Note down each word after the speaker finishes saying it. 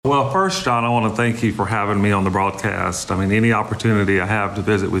Well, first, John, I want to thank you for having me on the broadcast. I mean, any opportunity I have to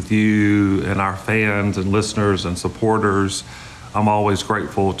visit with you and our fans and listeners and supporters, I'm always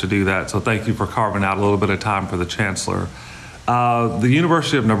grateful to do that. So thank you for carving out a little bit of time for the Chancellor. The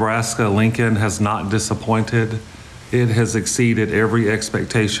University of Nebraska-Lincoln has not disappointed. It has exceeded every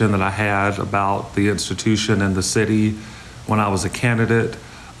expectation that I had about the institution and the city when I was a candidate.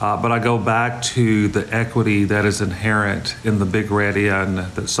 But I go back to the equity that is inherent in the Big Red Inn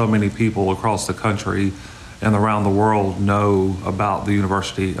that so many people across the country and around the world know about the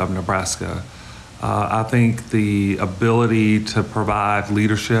University of Nebraska. I think the ability to provide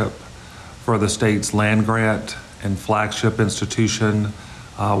leadership for the state's land grant and flagship institution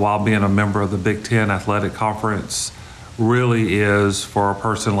while being a member of the Big Ten Athletic Conference really is, for a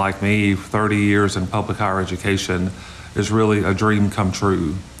person like me, 30 years in public higher education, is really a dream come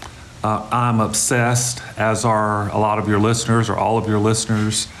true. I'm obsessed, as are a lot of your listeners, or all of your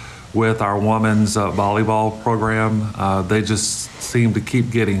listeners, with our women's volleyball program. They just seem to keep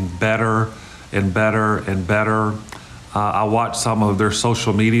getting better and better and better. I watch some of their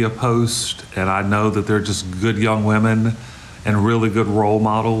social media posts, and I know that they're just good young women and really good role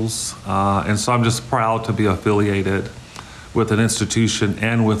models. And so I'm just proud to be affiliated with an institution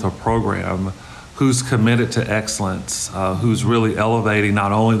and with a program who's committed to excellence, who's really elevating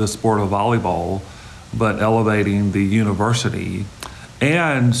not only the sport of volleyball, but elevating the university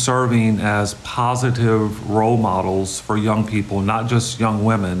and serving as positive role models for young people, not just young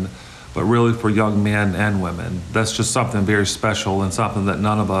women, but really for young men and women. That's just something very special and something that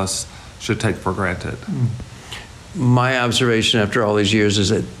none of us should take for granted. My observation after all these years is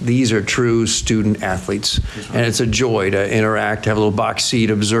that these are true student athletes. Right. And it's a joy to interact, have a little box seat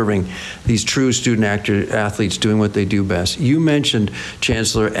observing these true student athletes doing what they do best. You mentioned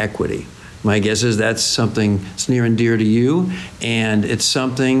Chancellor equity. My guess is that's something that's near and dear to you, and it's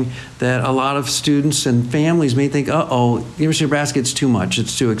something that a lot of students and families may think, uh-oh, University of Nebraska, it's too much,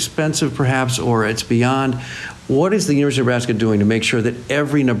 it's too expensive perhaps, or it's beyond. What is the University of Nebraska doing to make sure that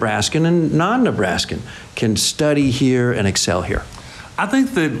every Nebraskan and non-Nebraskan can study here and excel here? I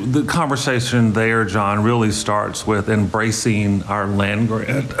think that the conversation there, John, really starts with embracing our land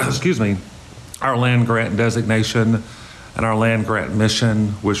grant, our land grant designation and our land grant mission,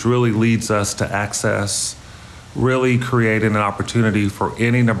 which really leads us to access, really creating an opportunity for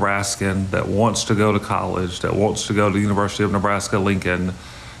any Nebraskan that wants to go to college, that wants to go to the University of Nebraska-Lincoln,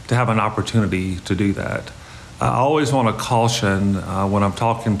 to have an opportunity to do that. I always want to caution when I'm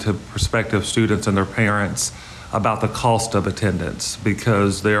talking to prospective students and their parents about the cost of attendance,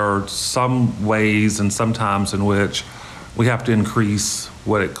 because there are some ways and sometimes in which we have to increase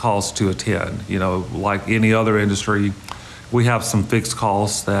what it costs to attend. You know, like any other industry, we have some fixed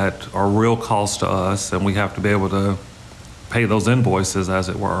costs that are real costs to us, and we have to be able to pay those invoices, as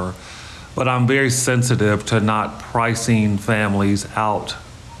it were. But I'm very sensitive to not pricing families out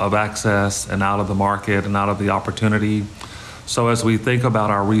of access and out of the market and out of the opportunity. So as we think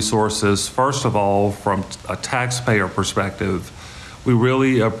about our resources, first of all, from a taxpayer perspective, we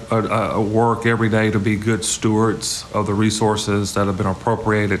really work every day to be good stewards of the resources that have been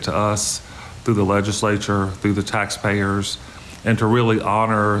appropriated to us through the legislature, through the taxpayers, and to really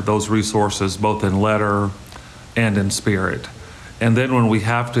honor those resources both in letter and in spirit. And then when we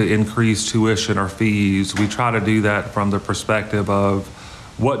have to increase tuition or fees, we try to do that from the perspective of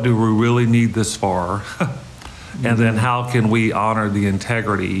what do we really need this for? And then how can we honor the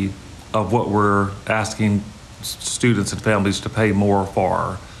integrity of what we're asking students and families to pay more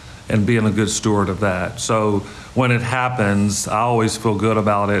for, and being a good steward of that. So when it happens, I always feel good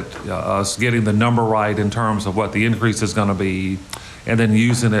about it, us getting the number right in terms of what the increase is going to be, and then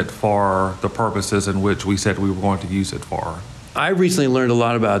using it for the purposes in which we said we were going to use it for. I recently learned a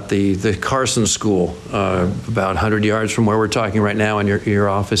lot about the Carson School, about 100 yards from where we're talking right now in your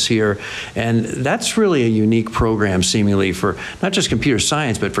office here. And that's really a unique program, seemingly, for not just computer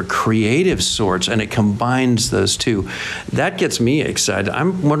science, but for creative sorts, and it combines those two. That gets me excited.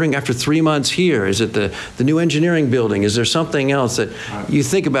 I'm wondering, after 3 months here, is it the new engineering building? Is there something else that you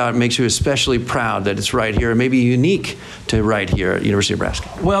think about and makes you especially proud that it's right here, and maybe unique to right here at University of Nebraska?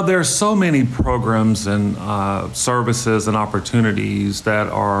 Well, there's so many programs and services and opportunities that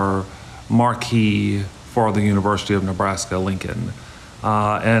are marquee for the University of Nebraska-Lincoln.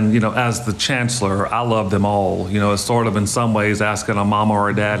 And, you know, as the chancellor, I love them all. You know, it's sort of in some ways asking a mama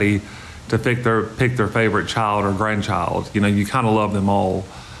or a daddy to pick their favorite child or grandchild. You know, you kind of love them all.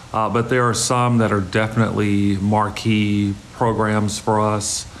 But there are some that are definitely marquee programs for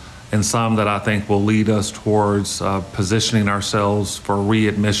us, and some that I think will lead us towards positioning ourselves for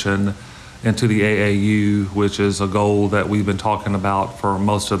readmission into the AAU, which is a goal that we've been talking about for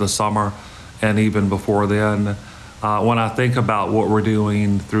most of the summer and even before then. When I think about what we're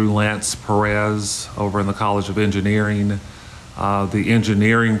doing through Lance Perez over in the College of Engineering, the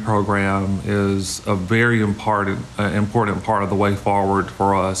engineering program is a very important part of the way forward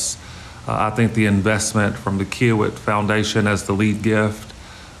for us. I think the investment from the Kiewit Foundation as the lead gift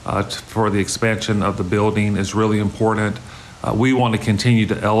for the expansion of the building is really important. We want to continue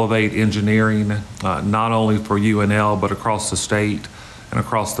to elevate engineering, not only for UNL, but across the state and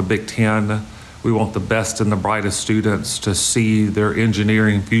across the Big Ten. We want the best and the brightest students to see their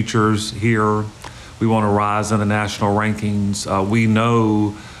engineering futures here. We want to rise in the national rankings. We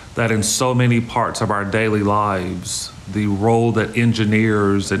know that in so many parts of our daily lives, the role that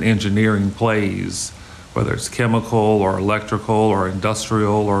engineers and engineering plays, whether it's chemical or electrical or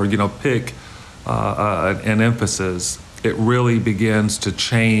industrial or, pick an emphasis, it really begins to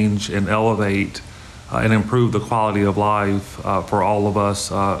change and elevate and improve the quality of life for all of us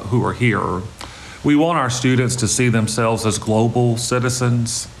who are here. We want our students to see themselves as global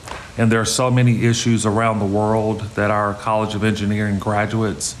citizens, and there are so many issues around the world that our College of Engineering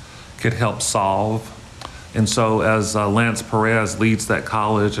graduates could help solve. And so as Lance Perez leads that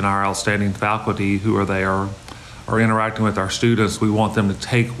college and our outstanding faculty who are there are interacting with our students, we want them to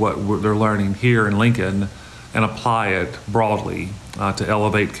take what they're learning here in Lincoln and apply it broadly to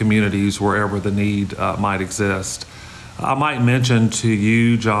elevate communities wherever the need might exist. I might mention to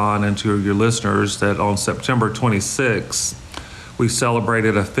you, John, and to your listeners that on September 26th, we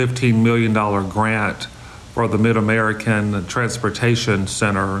celebrated a $15 million grant for the Mid-American Transportation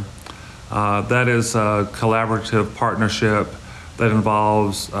Center. That is a collaborative partnership that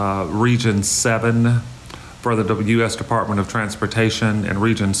involves Region 7 for the U.S. Department of Transportation, and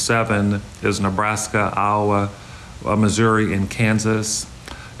Region 7 is Nebraska, Iowa, Missouri, and Kansas.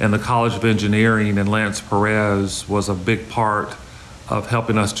 And the College of Engineering and Lance Perez was a big part of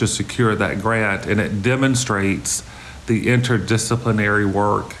helping us to secure that grant, and it demonstrates the interdisciplinary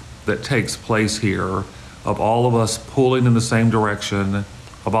work that takes place here of all of us pulling in the same direction,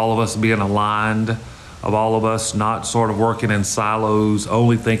 of all of us being aligned, of all of us not sort of working in silos,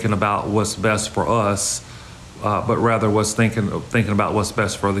 only thinking about what's best for us, but rather thinking about what's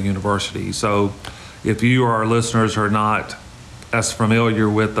best for the university. So if you or our listeners are not as familiar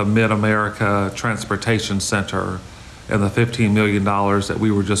with the Mid-America Transportation Center and the $15 million that we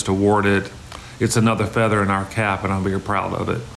were just awarded, it's another feather in our cap, and I'm very proud of it.